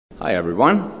Hi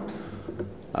everyone,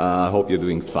 I hope you're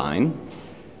doing fine.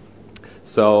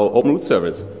 So,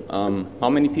 openrouteservice, how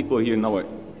many people here know it?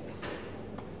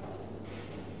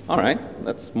 Alright,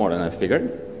 that's more than I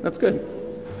figured, that's good.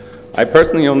 I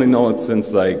personally only know it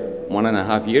since like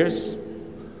 1.5 years,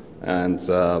 and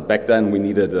back then we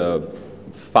needed a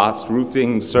fast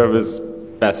routing service,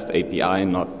 best API,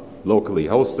 not locally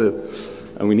hosted,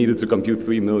 and we needed to compute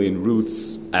 3 million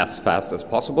routes as fast as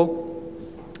possible.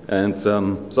 And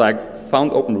so I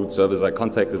found openrouteservice. I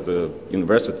contacted the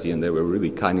university, and they were really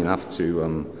kind enough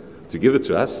to give it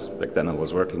to us. Back then I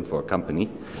was working for a company.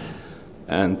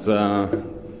 And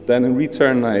then in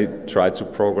return I tried to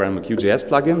program a QGIS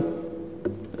plugin,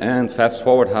 and fast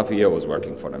forward half a year I was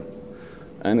working for them.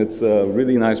 And it's a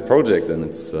really nice project, and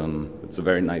it's a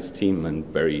very nice team and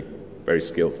very, very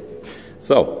skilled.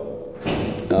 So,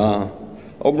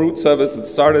 openrouteservice, it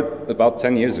started about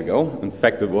 10 years ago. In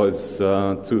fact, it was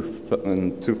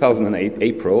in 2008,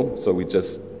 April, so we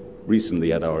just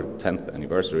recently had our 10th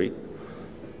anniversary.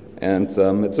 And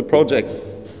it's a project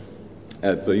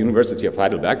at the University of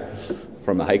Heidelberg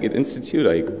from the Highgate Institute.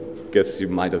 I guess you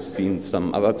might have seen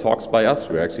some other talks by us.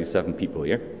 We're actually 7 people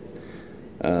here.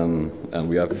 And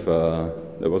we have,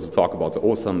 there was a talk about the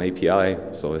OSAM API,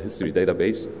 so a history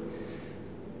database.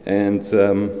 And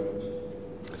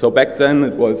so back then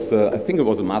it was, I think it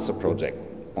was a master project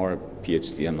or a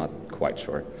PhD, I'm not quite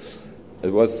sure. It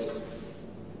was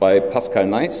by Pascal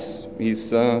Nice. He's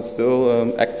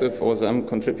still active OSM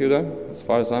contributor, as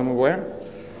far as I'm aware.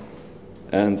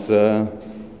 And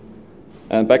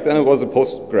back then it was a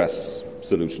Postgres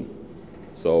solution.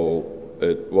 So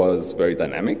it was very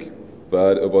dynamic,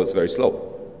 but it was very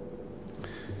slow.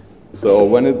 So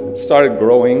when it started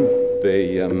growing,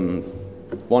 they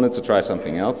wanted to try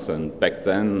something else, and back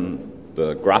then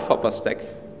the Grasshopper stack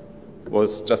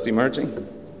was just emerging.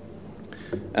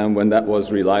 And when that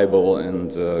was reliable and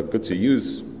good to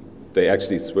use, they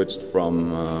actually switched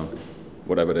from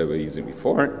whatever they were using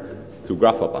before to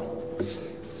Grasshopper.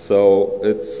 So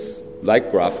it's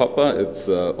like Grasshopper, it's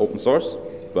open source,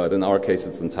 but in our case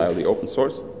it's entirely open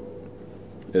source.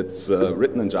 It's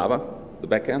written in Java, the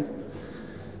backend.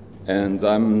 And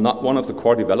I'm not one of the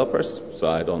core developers, so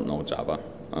I don't know Java.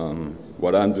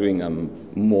 What I'm doing, I'm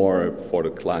more for the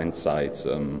client side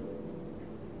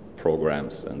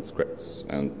programs and scripts,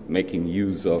 and making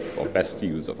use of, or best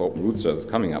use of openrouteservice,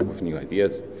 coming up with new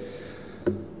ideas.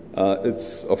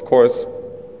 It's, of course,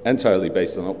 entirely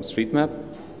based on OpenStreetMap.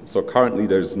 So currently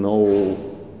there's no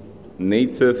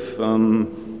native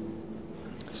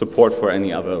support for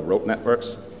any other road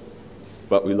networks,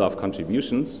 but we love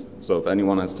contributions. So if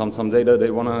anyone has TomTom data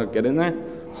they want to get in there,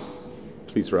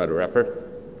 please write a wrapper.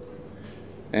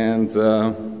 And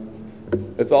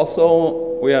it's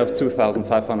also, we have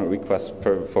 2,500 requests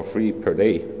for free per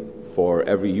day for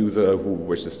every user who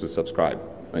wishes to subscribe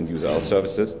and use our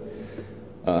services.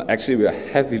 Actually, we are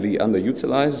heavily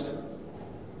underutilized.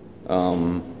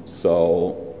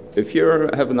 So if you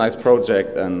have a nice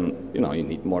project and you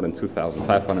need more than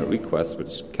 2,500 requests,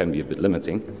 which can be a bit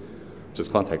limiting,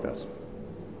 just contact us.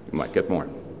 You might get more.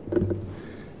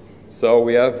 So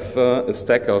we have a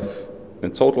stack of,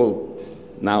 in total,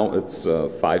 now it's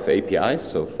 5 APIs,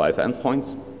 so 5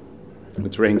 endpoints,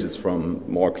 which ranges from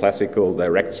more classical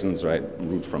directions, right,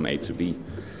 route from A to B.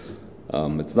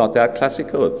 It's not that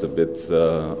classical, it's a bit,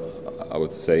 I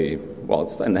would say, well,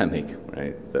 it's dynamic,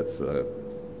 right? That's the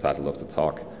title of the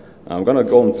talk. I'm going to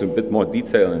go into a bit more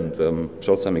detail and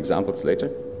show some examples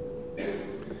later.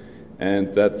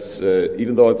 And that's,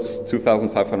 even though it's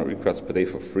 2,500 requests per day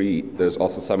for free, there's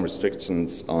also some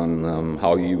restrictions on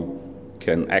how you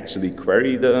can actually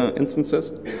query the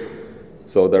instances.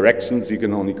 So directions, you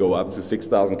can only go up to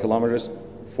 6,000 kilometers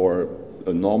for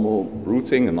a normal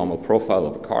routing, a normal profile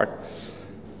of a card.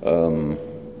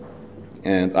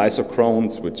 And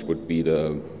isochrones, which would be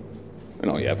the,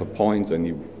 you have a point and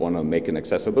you want to make an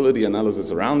accessibility analysis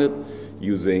around it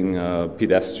using a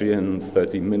pedestrian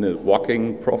 30-minute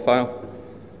walking profile.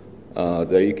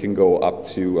 There you can go up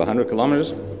to 100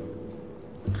 kilometers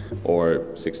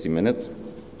or 60 minutes.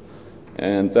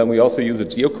 And then we also use a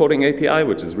geocoding API,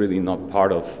 which is really not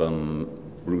part of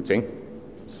routing.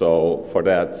 So for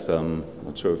that, I'm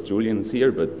not sure if Julian's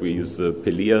here, but we use the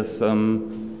Pelias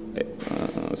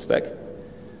stack.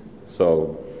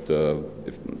 So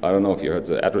I don't know if you heard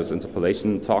the address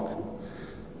interpolation talk.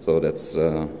 So that's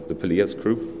the Pelias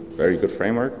crew, very good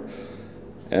framework.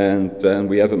 And then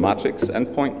we have a matrix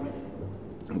endpoint.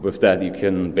 With that, you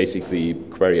can basically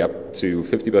query up to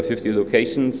 50 by 50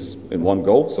 locations in one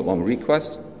go, so one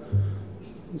request.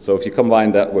 So if you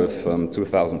combine that with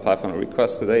 2,500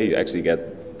 requests today, you actually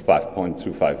get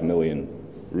 5.25 million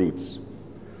routes.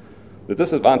 The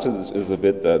disadvantage is a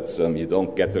bit that you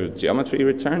don't get the geometry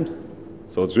returned.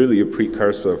 So it's really a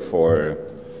precursor for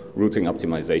routing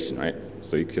optimization, right?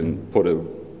 So you can put an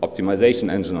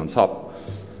optimization engine on top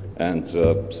and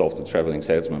solve the traveling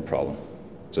salesman problem,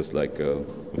 just like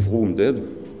Vroom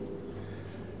did.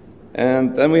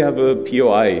 And then we have a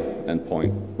POI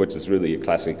endpoint, which is really a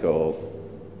classical,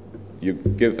 you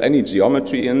give any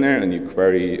geometry in there and you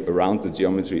query around the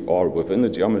geometry or within the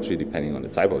geometry, depending on the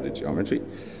type of the geometry,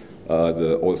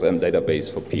 the OSM database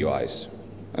for POIs.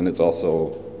 And it's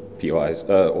also POIs,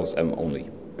 OSM only.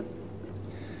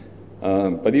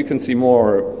 But you can see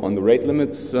more on the rate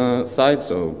limits side,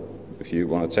 so if you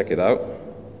want to check it out,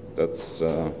 that's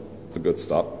a good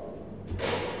stop.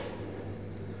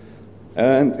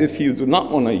 And if you do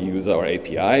not want to use our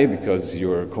API because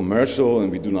you're commercial and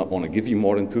we do not want to give you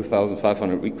more than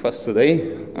 2,500 requests a day,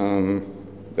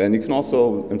 then you can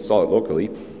also install it locally.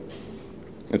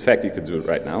 In fact, you could do it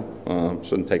right now.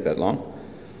 Shouldn't take that long.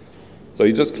 So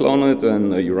you just clone it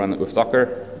and you run it with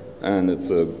Docker, and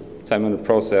it's a 10-minute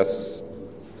process,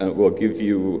 and it will give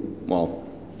you, well,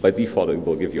 by default it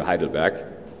will give you Heidelberg,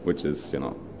 which is,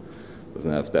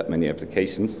 doesn't have that many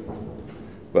applications.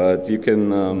 But you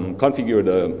can configure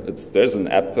there's an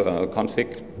app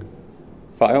config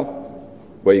file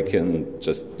where you can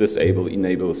just disable,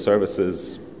 enable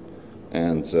services,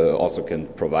 and also can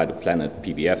provide a Planet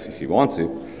PBF if you want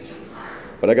to.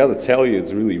 But I gotta tell you,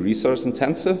 it's really resource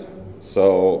intensive.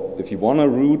 So if you wanna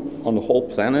route on the whole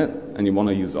planet and you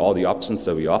wanna use all the options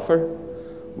that we offer,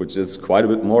 which is quite a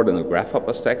bit more than a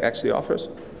Grasshopper stack actually offers,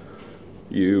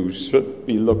 you should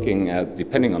be looking at,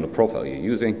 depending on the profile you're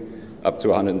using, up to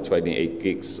 128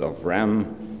 gigs of RAM.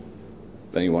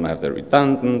 Then you want to have that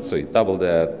redundant, so you double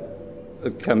that.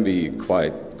 It can be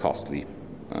quite costly.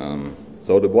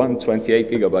 So the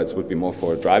 128 gigabytes would be more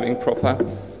for a driving profile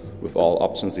with all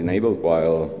options enabled,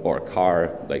 or a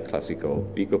car, like classical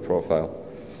vehicle profile,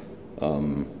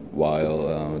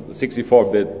 while the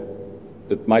 64-bit,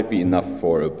 it might be enough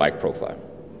for a bike profile,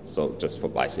 so just for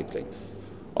bicycling.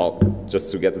 Oh,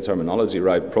 just to get the terminology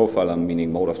right, profile, I'm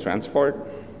meaning mode of transport.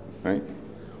 Right?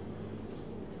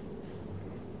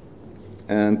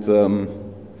 And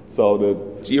so the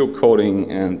geocoding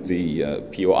and the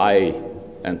POI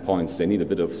endpoints, they need a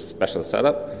bit of special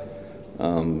setup.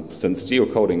 Since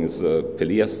geocoding is a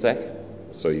Pelia stack,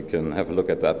 so you can have a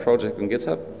look at that project on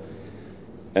GitHub.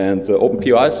 And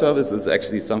openrouteservice is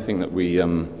actually something that we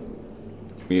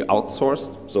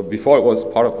outsourced. So before it was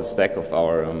part of the stack of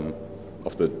our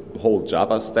of the whole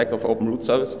Java stack of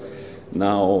openrouteservice.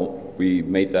 Now we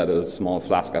made that a small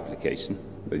Flask application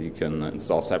that you can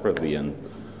install separately and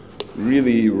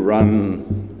really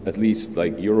run at least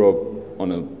like Europe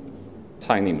on a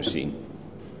tiny machine.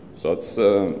 So it's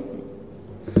I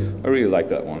really like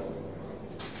that one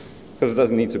because it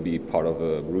doesn't need to be part of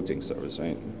a routing service,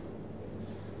 right?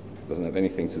 It doesn't have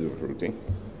anything to do with routing.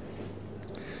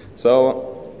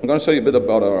 So I'm going to show you a bit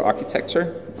about our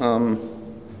architecture.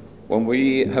 When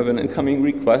we have an incoming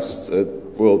request, it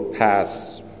will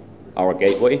pass our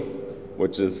gateway,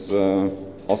 which is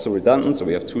also redundant. So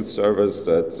we have two servers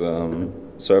that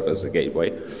serve as a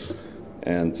gateway.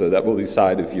 And that will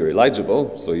decide if you're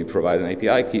eligible. So you provide an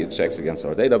API key, it checks against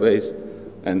our database.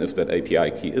 And if that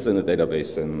API key is in the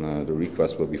database, then the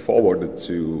request will be forwarded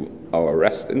to our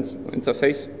REST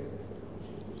interface.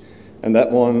 And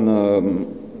that one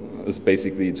is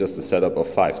basically just a setup of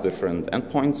 5 different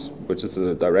endpoints, which is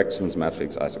the directions,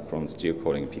 metrics, isochrones,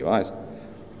 geocoding, and POIs.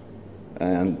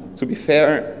 And to be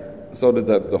fair, so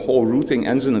the whole routing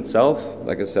engine itself,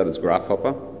 like I said, is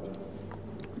Grasshopper.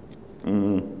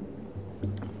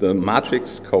 The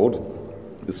matrix code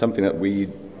is something that we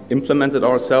implemented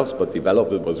ourselves, but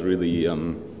developed it was really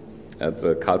at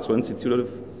the Karlsruhe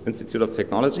Institute of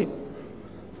Technology.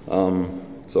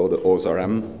 So the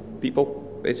OSRM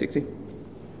people, basically.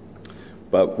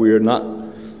 But we're not,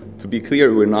 to be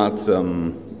clear, we're not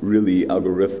really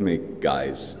algorithmic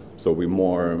guys. So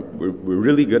we're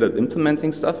really good at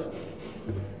implementing stuff,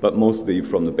 but mostly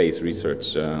from the base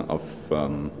research of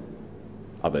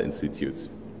other institutes.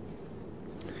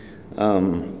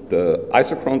 The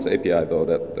isochrones API, though,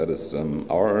 that is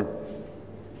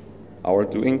our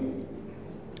doing.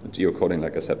 Geocoding,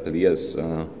 like I said, Pelia is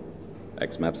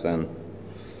XMapSen.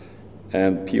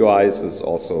 And POIs is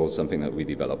also something that we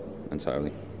develop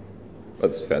entirely.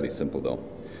 But it's fairly simple, though.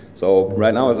 So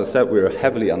right now, as I said, we're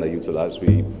heavily underutilized.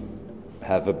 We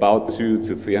have about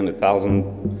 200,000 to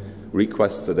 300,000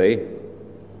 requests a day.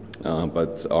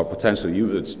 But our potential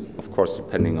usage, of course,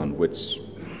 depending on which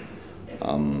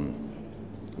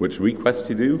request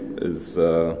you do, is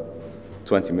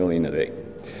 20 million a day.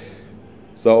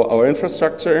 So our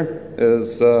infrastructure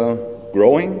is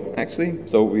growing, actually.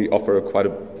 So we offer quite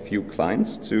a few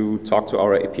clients to talk to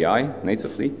our API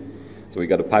natively. So we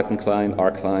got a Python client,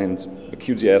 R client, a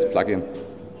QGIS plugin,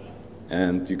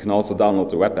 and you can also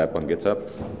download the web app on GitHub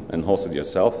and host it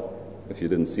yourself. If you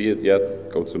didn't see it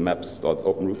yet, go to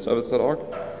maps.openrouteservice.org.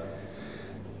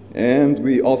 And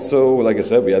we also, like I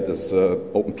said, we had this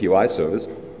OpenPY service,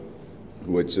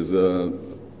 which is a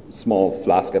small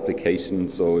Flask application,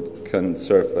 so it can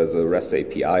serve as a REST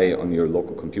API on your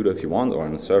local computer if you want, or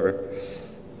on a server.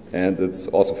 And it's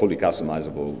also fully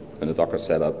customizable in a Docker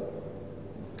setup.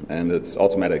 And it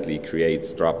automatically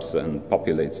creates, drops, and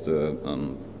populates the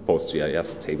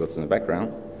PostGIS tables in the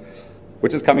background.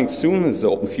 Which is coming soon is the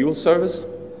OpenFuel service.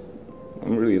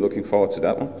 I'm really looking forward to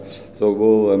that one. So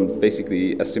we'll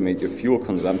basically estimate your fuel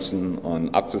consumption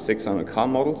on up to 600 car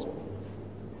models.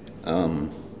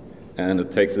 And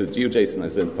it takes a GeoJSON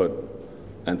as input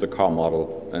and the car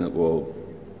model, and it will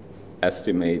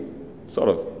estimate, sort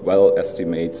of well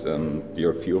estimate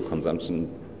your fuel consumption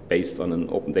based on an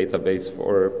open database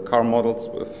for car models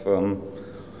with, I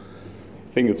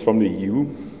think it's from the EU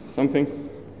something.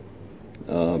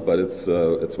 But it's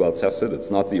well tested. It's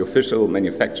not the official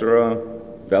manufacturer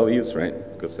values, right?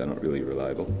 Because they're not really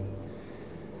reliable.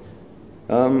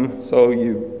 So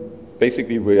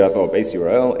basically we have our base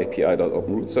URL,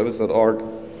 api.openrouteservice.org.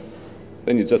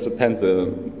 Then you just append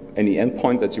any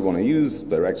endpoint that you want to use,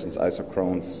 directions,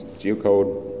 isochrones, geocode,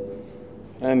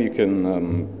 and you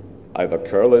can either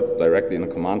curl it directly in a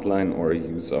command line or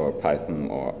use our Python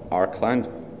or R client,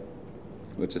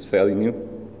 which is fairly new.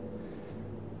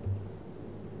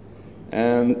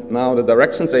 And now the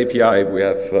directions API,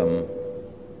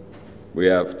 we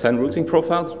have 10 routing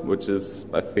profiles, which is,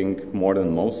 I think, more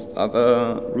than most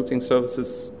other routing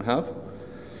services have.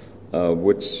 The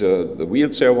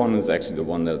wheelchair one is actually the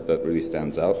one that really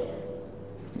stands out.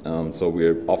 So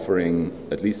we're offering,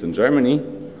 at least in Germany,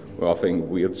 we're offering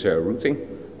wheelchair routing.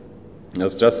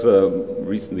 There's just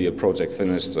recently a project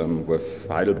finished with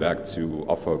Heidelberg to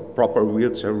offer proper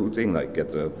wheelchair routing, like get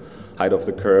the height of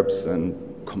the curbs and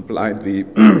compliantly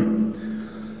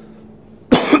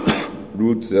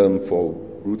route for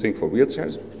routing for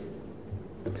wheelchairs.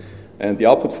 And the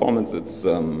output format, it's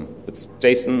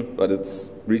JSON, but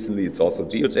recently it's also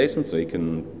GeoJSON, so you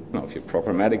can, if you're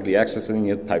programmatically accessing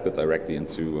it, pipe it directly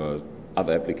into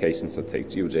other applications that take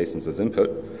GeoJSONs as input.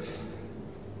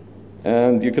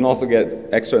 And you can also get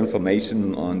extra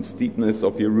information on steepness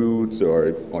of your route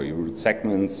or your route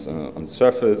segments, on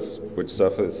surface, which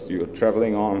surface you're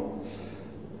traveling on,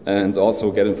 and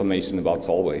also get information about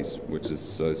tollways, which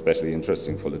is especially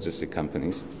interesting for logistic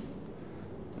companies.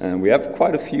 And we have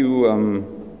quite a few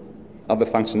other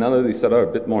functionalities that are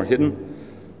a bit more hidden.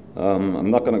 I'm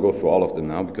not going to go through all of them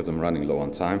now because I'm running low on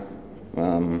time.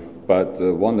 But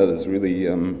one that is really,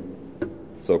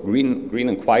 so green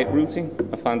and quiet routing,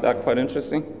 I find that quite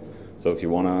interesting. So if you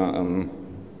want to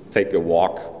take a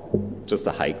walk, just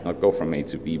a hike, not go from A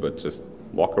to B, but just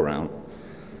walk around,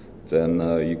 then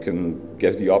you can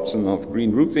get the option of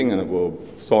green routing, and it will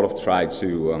sort of try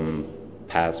to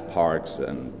pass parks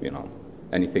and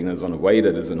anything that's on the way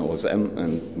that is an OSM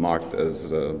and marked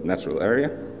as a natural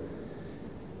area.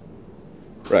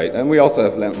 Right, and we also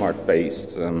have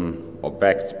landmark-based or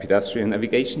backed pedestrian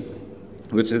navigation,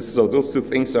 which is, so those two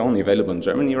things are only available in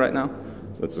Germany right now.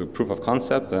 So it's a proof of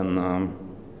concept, and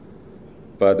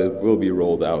but it will be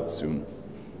rolled out soon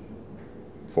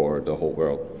for the whole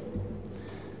world.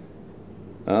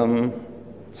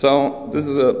 So this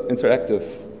is an interactive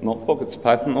notebook. It's a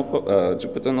Python notebook,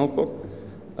 Jupyter notebook.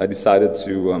 I decided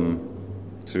to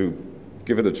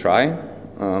give it a try.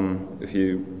 I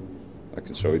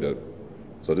can show you that.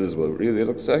 So this is what it really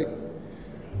looks like.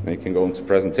 And you can go into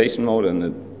presentation mode, and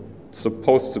it's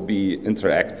supposed to be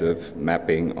interactive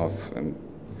mapping of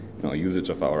usage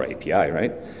of our API,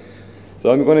 right?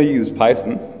 So I'm going to use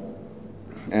Python,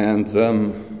 and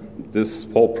this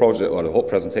whole project, or the whole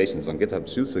presentation, is on GitHub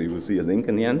too, so you will see a link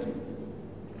in the end.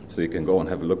 So you can go and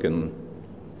have a look in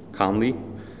calmly.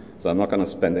 So I'm not going to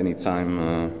spend any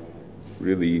time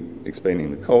really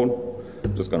explaining the code.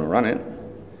 I'm just going to run it.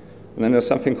 And then there's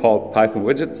something called Python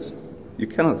widgets. You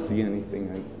cannot see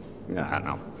anything.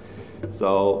 No.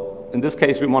 So in this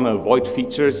case, we want to avoid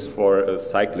features for a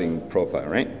cycling profile,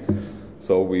 right?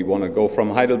 So we want to go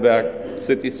from Heidelberg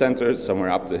city center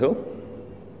somewhere up the hill.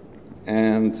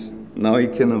 And now you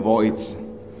can avoid,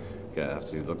 okay, I have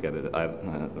to look at it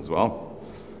as well.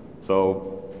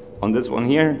 So on this one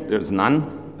here, there's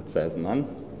none. It says none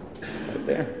right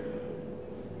there.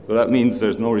 So that means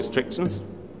there's no restrictions.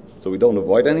 So we don't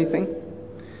avoid anything.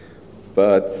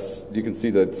 But you can see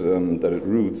that, that it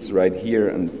routes right here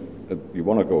and you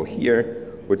want to go here,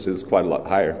 which is quite a lot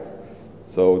higher.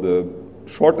 So the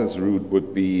shortest route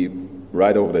would be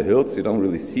right over the hills. You don't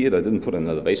really see it. I didn't put an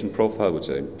elevation profile, which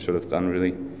I should have done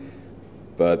really.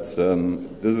 But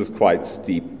this is quite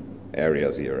steep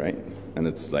areas here, right? And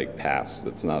it's like paths,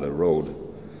 it's not a road.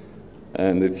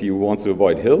 And if you want to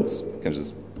avoid hills, you can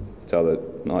just tell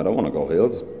it, no, I don't want to go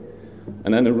hills.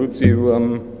 And then it routes you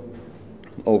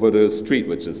over the street,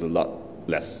 which is a lot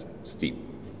less steep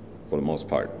for the most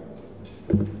part.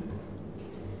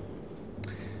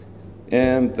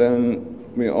 And then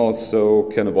we also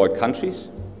can avoid countries,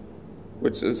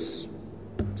 which is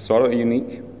sort of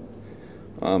unique.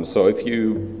 So if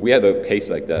we had a case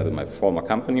like that in my former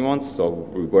company once. So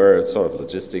we were sort of a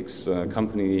logistics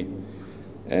company,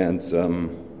 and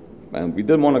we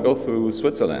didn't want to go through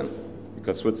Switzerland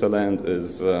because Switzerland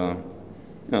is,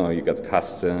 you got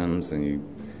customs and you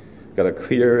got to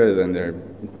clear it, and they're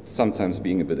sometimes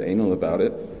being a bit anal about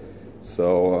it.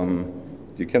 So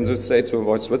you can just say to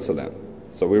avoid Switzerland.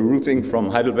 So we're routing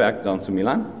from Heidelberg down to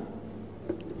Milan,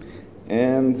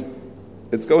 and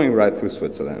it's going right through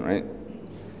Switzerland, right?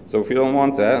 So if you don't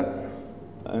want that,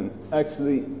 and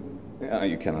actually,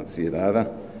 you cannot see it either.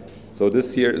 So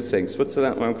this here is saying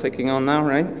Switzerland, what I'm clicking on now,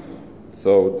 right?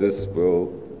 So this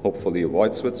will hopefully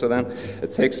avoid Switzerland.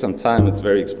 It takes some time, it's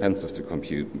very expensive to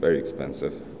compute, very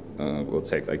expensive. Will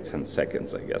take like 10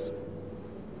 seconds, I guess.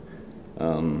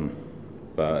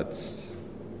 But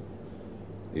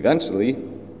eventually,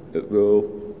 it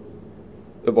will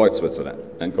avoid Switzerland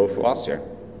and go through Austria.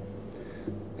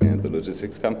 And the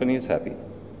logistics company is happy.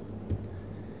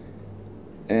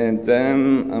 And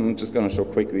then I'm just going to show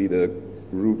quickly the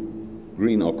route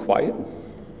green or quiet.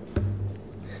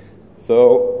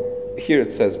 So here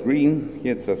it says green,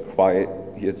 here it says quiet,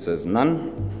 here it says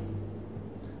none.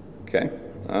 Okay.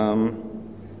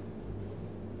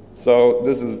 So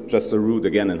this is just a route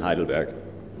again in Heidelberg.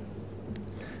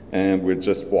 And we're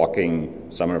just walking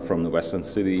somewhere from the western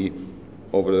city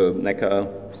over the Neckar,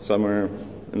 somewhere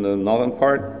in the northern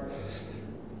part.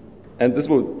 And this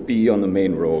will be on the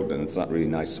main road, and it's not really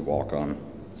nice to walk on.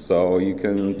 So you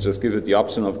can just give it the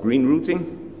option of green routing,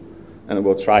 and it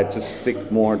will try to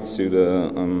stick more to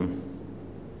the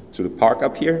park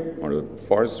up here, or the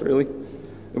forest really.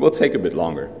 It will take a bit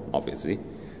longer, obviously,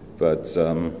 but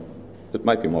it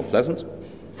might be more pleasant,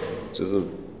 which is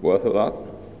worth a lot.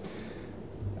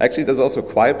 Actually, there's also a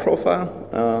quiet profile,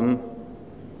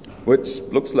 which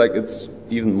looks like it's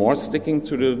even more sticking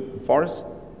to the forest,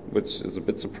 which is a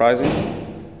bit surprising.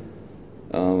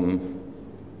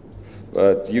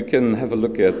 But you can have a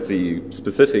look at the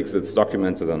specifics. It's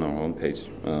documented on our homepage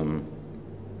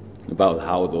about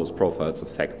how those profiles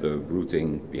affect the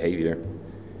routing behavior.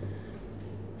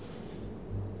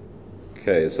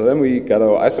 Okay, so then we got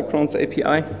our isochrones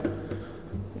API,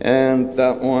 and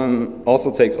that one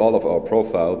also takes all of our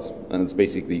profiles, and it's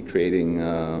basically creating,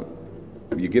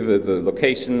 you give it a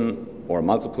location or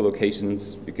multiple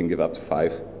locations. You can give up to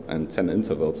 5 and 10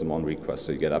 intervals in one request,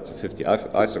 so you get up to 50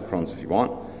 isochrones if you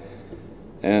want.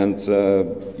 And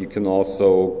you can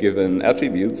also give in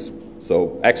attributes.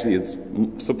 So actually it's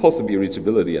supposed to be a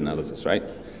reachability analysis, right?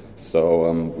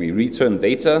 So we return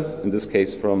data, in this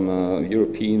case from a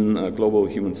European global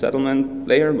human settlement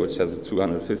layer, which has a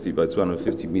 250 by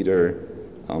 250 meter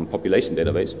population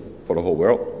database for the whole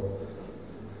world.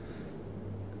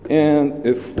 And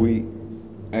if we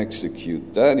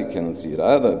execute that, you cannot see it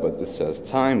either, but this says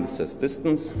time, this says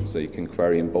distance, so you can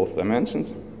query in both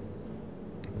dimensions.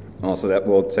 Also, that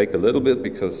will take a little bit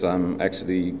because I'm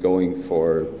actually going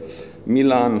for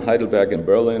Milan, Heidelberg, and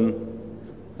Berlin,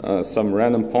 some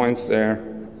random points there,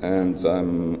 and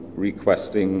I'm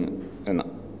requesting an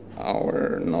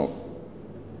hour, no,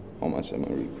 how much am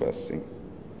I requesting?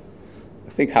 I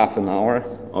think half an hour,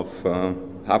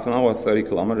 30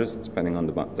 kilometers, depending on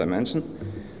the dimension.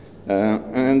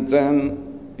 And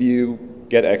then you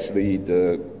get actually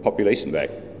the population back.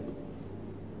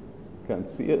 Can't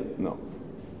see it? No.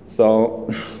 So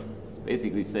it's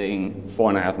basically saying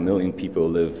 4.5 million people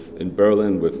live in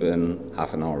Berlin within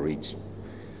half an hour reach.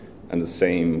 And the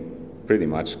same pretty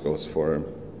much goes for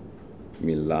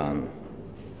Milan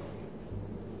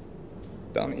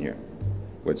down here,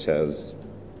 which has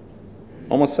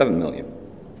almost 7 million.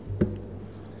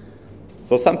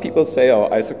 So some people say our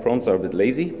isochrones are a bit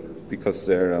lazy because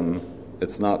they're,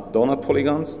 it's not donut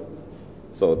polygons.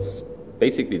 So it's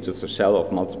basically just a shell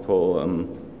of multiple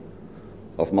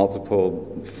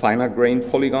finer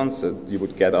grained polygons that you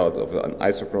would get out of an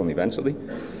isochrone eventually.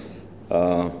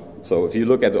 So if you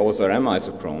look at OSRM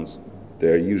isochrones,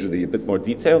 they're usually a bit more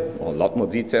detailed, or a lot more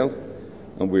detailed,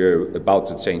 and we're about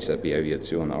to change that behavior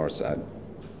too on our side.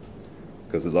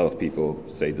 because a lot of people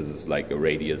say this is like a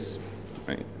radius,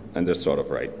 right? And they're sort of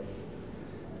right.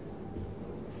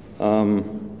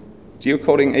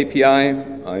 Geocoding API,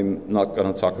 I'm not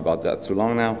going to talk about that too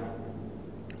long now.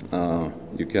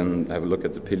 You can have a look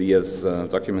at the Pilias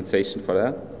documentation for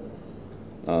that.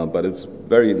 But it's a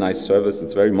very nice service.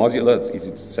 It's very modular. It's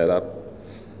easy to set up.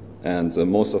 And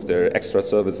most of their extra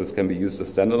services can be used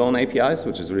as standalone APIs,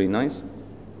 which is really nice.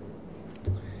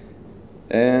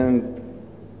 And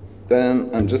then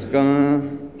I'm just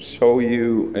going to show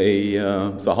you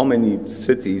so how many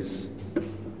cities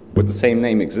with the same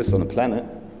name exist on the planet.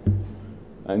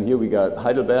 And here we got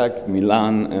Heidelberg,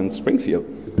 Milan, and Springfield.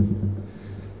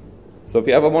 So if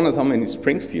you ever wondered how many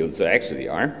Springfields there actually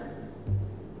are,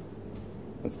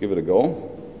 let's give it a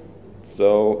go.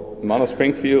 So the amount of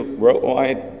Springfield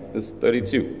worldwide is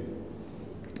 32,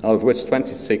 out of which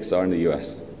 26 are in the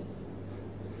US.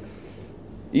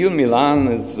 Even Milan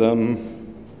is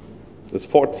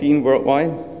 14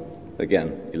 worldwide,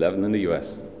 again, 11 in the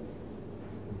US.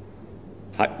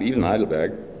 Even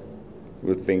Heidelberg,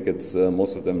 would think it's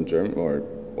most of them German, or,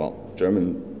 well,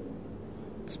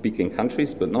 German-speaking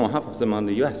countries, but no, half of them are in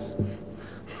the US.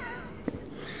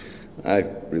 I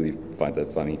really find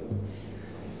that funny.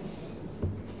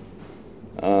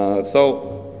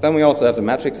 So then we also have the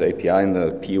matrix API and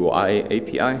the POI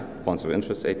API, points of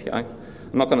interest API. I'm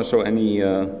not going to show any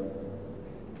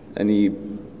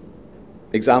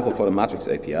example for the matrix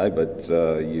API, but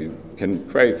you can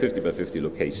query 50 by 50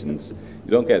 locations. You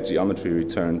don't get geometry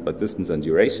returned, but distance and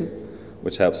duration,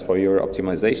 which helps for your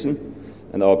optimization.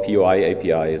 And our POI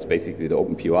API is basically the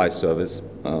openrouteservice service,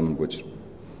 which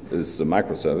is a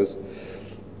microservice.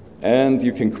 And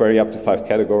you can query up to 5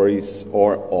 categories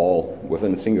or all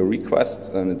within a single request.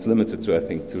 And it's limited to, I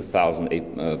think, 2,000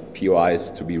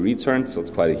 POIs to be returned. So it's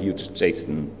quite a huge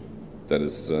JSON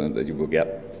that you will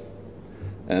get.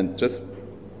 And just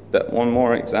that one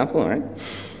more example, all right?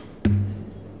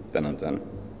 Then I'm done.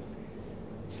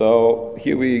 So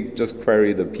here we just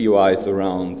query the POIs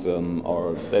around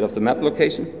our state of the map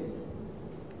location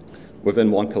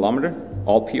within 1 kilometer,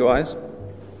 all POIs,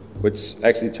 which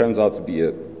actually turns out to be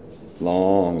a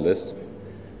long list.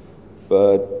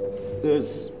 But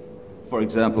there's, for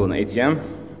example, an ATM,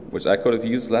 which I could have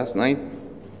used last night.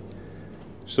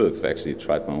 Should have actually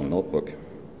tried my own notebook.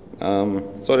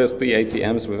 So there's 3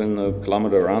 ATMs within a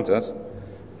kilometer around us.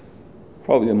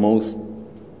 Probably the most,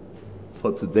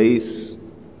 for today's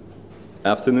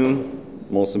afternoon,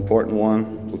 most important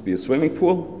one would be a swimming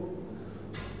pool.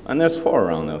 And there's 4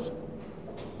 around us.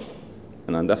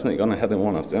 And I'm definitely going to head in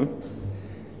one of them.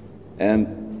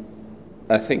 And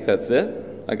I think that's it.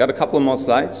 I got a couple more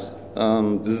slides.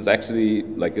 This is actually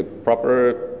like a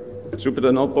proper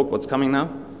Jupyter notebook, what's coming now.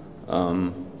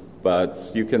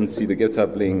 But you can see the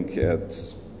GitHub link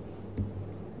at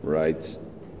right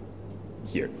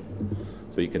here.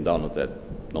 So you can download that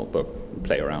notebook and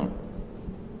play around.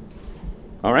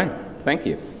 All right, thank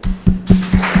you.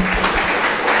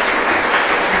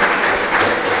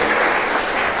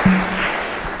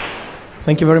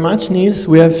 Thank you very much, Nils.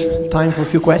 We have time for a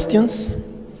few questions.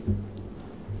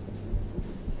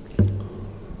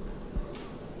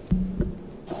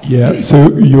 Yeah,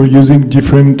 so you're using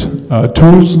different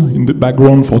tools in the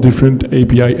background for different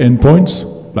API endpoints,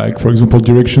 like, for example,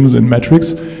 directions and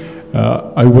metrics.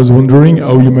 I was wondering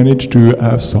how you manage to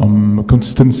have some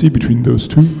consistency between those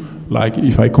two. Like,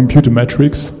 if I compute a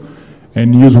matrix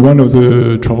and use one of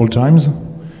the travel times,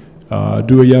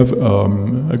 do I have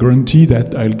a guarantee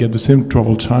that I'll get the same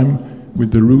travel time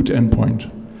with the route endpoint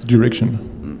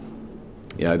direction?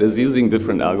 Yeah, it is using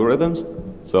different algorithms.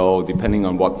 So depending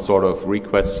on what sort of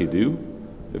requests you do,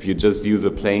 if you just use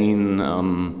a plain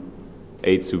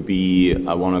A to B,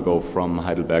 I want to go from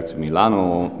Heidelberg to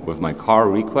Milano with my car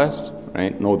request,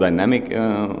 right? No dynamic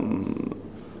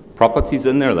properties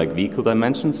in there, like vehicle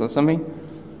dimensions or something.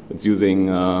 It's using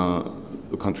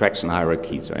contraction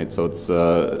hierarchies, right? So it's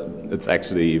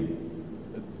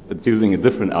using a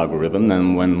different algorithm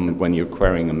than when you're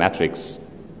querying a matrix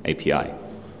API,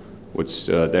 which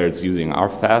there it's using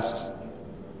RFast.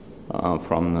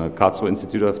 From the Karlsruhe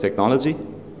Institute of Technology.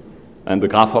 And the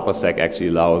Graphhopper stack actually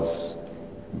allows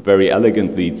very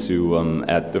elegantly to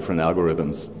add different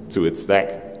algorithms to its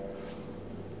stack.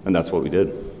 And that's what we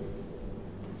did.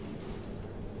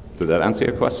 Did that answer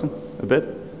your question a bit?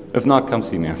 If not, come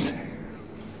see me.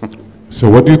 So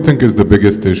what do you think is the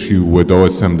biggest issue with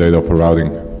OSM data for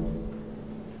routing?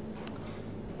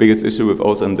 Biggest issue with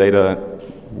OSM data?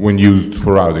 When used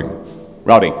for routing.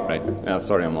 Routing, right.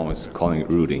 Sorry, I'm always calling it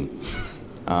routing.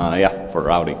 Yeah, for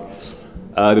routing.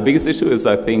 The biggest issue is,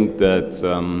 I think, that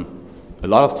a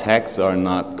lot of tags are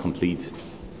not complete.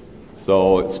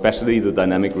 So especially the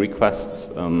dynamic requests,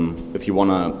 if you want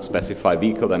to specify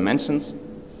vehicle dimensions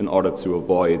in order to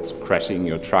avoid crashing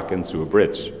your truck into a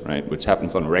bridge, right, which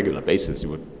happens on a regular basis. You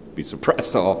would be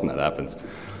surprised how often that happens.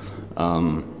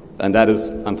 And that is,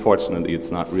 unfortunately, it's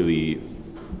not really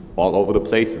all over the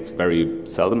place. It's very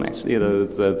seldom, actually,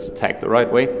 that it's tagged the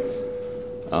right way.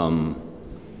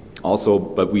 Also,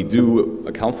 but we do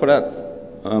account for that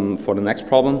for the next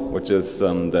problem, which is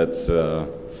that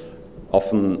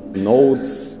often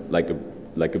nodes, like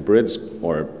a bridge,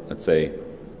 or let's say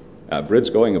a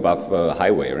bridge going above a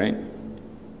highway, right?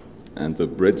 And the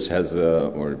bridge has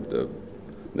in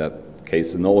that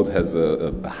case, the node has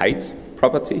a height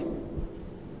property,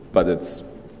 but it's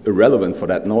irrelevant for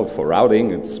that node for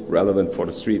routing. It's relevant for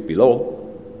the street below.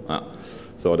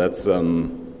 So that's, I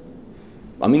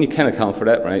mean, you can account for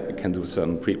that, right? You can do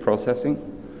some pre-processing,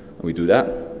 and we do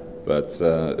that, but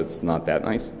it's not that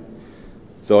nice.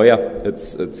 So yeah,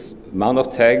 it's amount of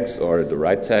tags or the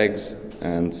right tags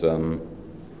and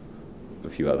a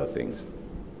few other things.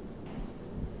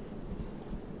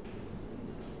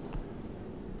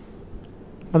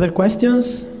 Other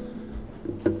questions?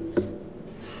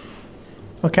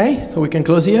 Okay, so we can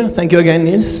close here. Thank you again,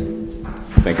 Nils.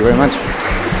 Thank you very much.